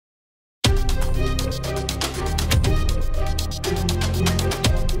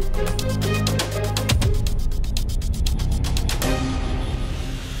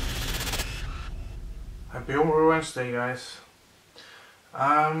Happy Homework Wednesday, guys.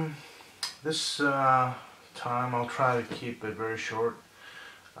 This time I'll try to keep it very short.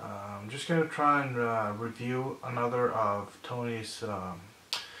 I'm just gonna try and review another of Tony Yates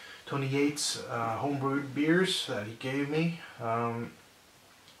homebrewed beers that he gave me.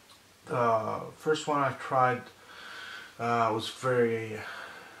 The first one I tried was very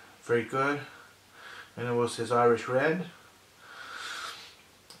good, and it was his Irish Red.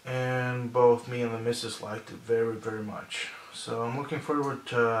 And both me and the missus liked it very much. So I'm looking forward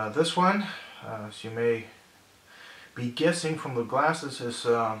to this one. As you may be guessing from the glass, this is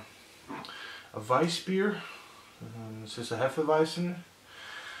a Weiss beer. This is a Hefeweissen,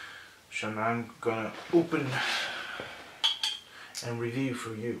 which I'm gonna open and review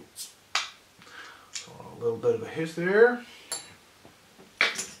for you. So a little bit of a hiss there.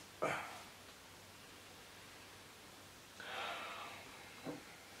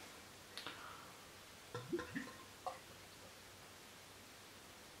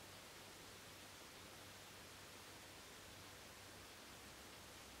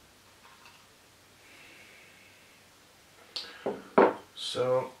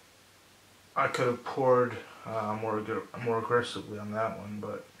 So I could have poured more aggressively on that one,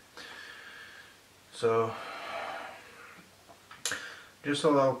 but so just a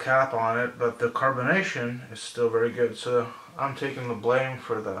little cap on it, but the carbonation is still very good. So I'm taking the blame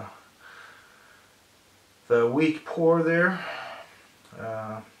for the weak pour there.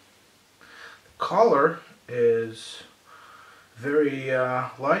 The color is very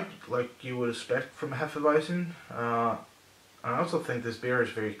light, like you would expect from a Hefeweissen. I also think this beer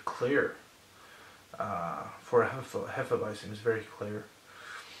is very clear. For a Hefeweissen, it's very clear.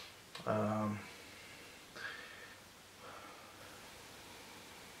 Yeah,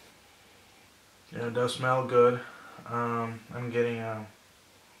 it does smell good. I'm getting a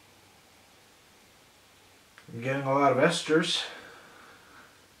lot of esters.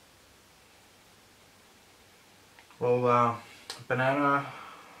 Well, banana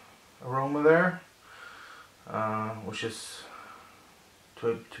aroma there, which is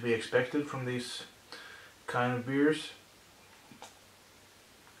to be expected from these kind of beers.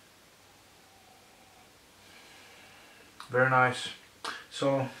 Very nice.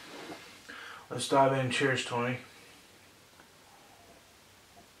 So let's dive in. Cheers, Tony.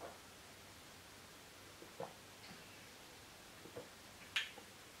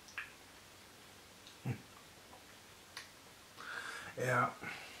 Yeah,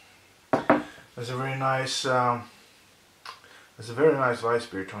 that's a very nice. It's a very nice Weiss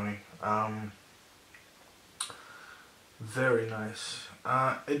beer, Tony. Very nice.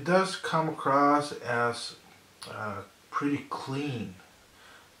 It does come across as pretty clean.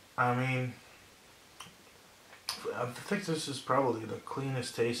 I mean, I think this is probably the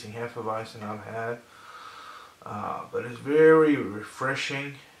cleanest tasting Hefeweissen I've had. But it's very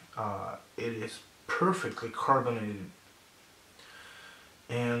refreshing. It is perfectly carbonated.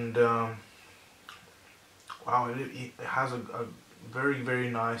 And wow, it has a very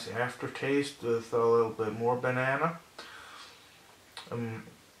nice aftertaste with a little bit more banana. I'm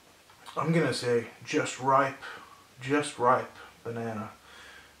gonna say just ripe banana,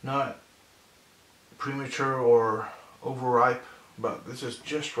 not premature or overripe, but this is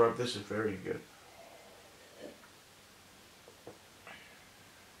just ripe. This is very good.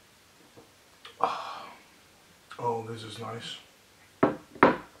 Oh, this is nice.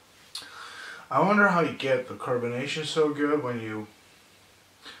 I wonder how you get the carbonation so good when you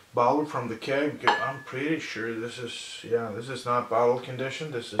bottle from the keg. I'm pretty sure this is not bottle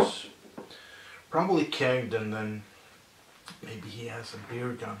conditioned. This is probably kegged, and then maybe he has a beer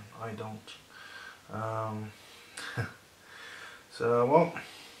gun. I don't. So, well,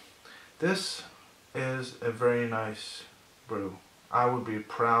 this is a very nice brew. I would be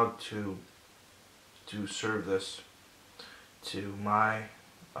proud to serve this to my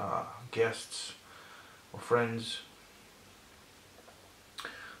guests or friends.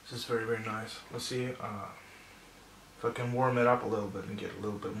 This is very nice. Let's see if I can warm it up a little bit and get a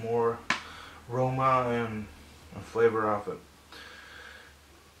little bit more aroma and flavor off it.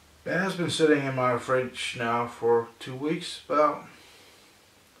 It has been sitting in my fridge now for 2 weeks about.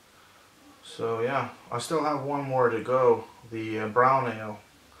 So yeah, I still have one more to go, the brown ale.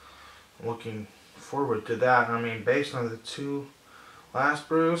 I'm looking forward to that. I mean, based on the 2 last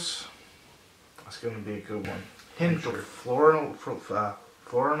brews, it's going to be a good one. Hint of floral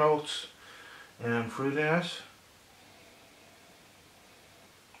notes and fruitiness.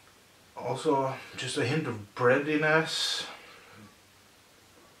 Also, just a hint of breadiness.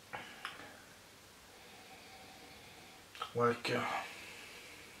 Like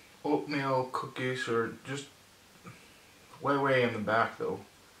oatmeal cookies are just way in the back though,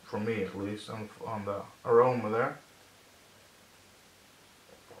 for me at least, on the aroma there.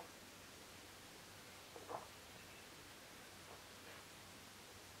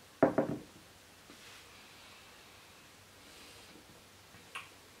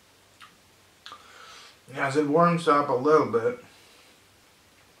 As it warms up a little bit,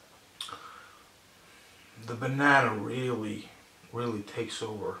 the banana really takes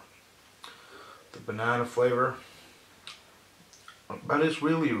over. The banana flavor, but it's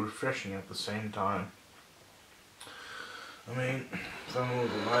really refreshing at the same time. I mean, if I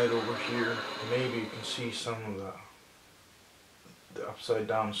move the light over here, maybe you can see some of the upside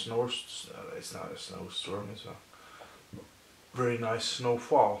down snow. It's not a snowstorm, it's a very nice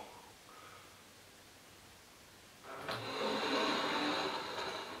snowfall.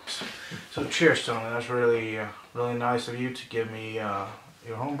 So cheers, Tony. That's really nice of you to give me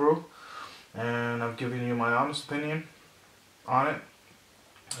your homebrew, and I've given you my honest opinion on it.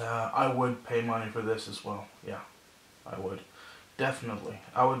 I would pay money for this as well. Yeah, I would definitely.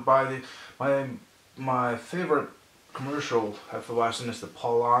 I would buy my favorite commercial Hefeweissen is the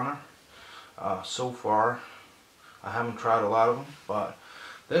Paulaner. So far, I haven't tried a lot of them, but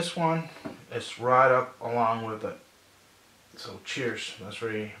this one is right up along with it. So cheers, that's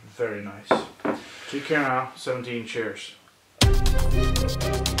very nice. Take care now, 17 cheers.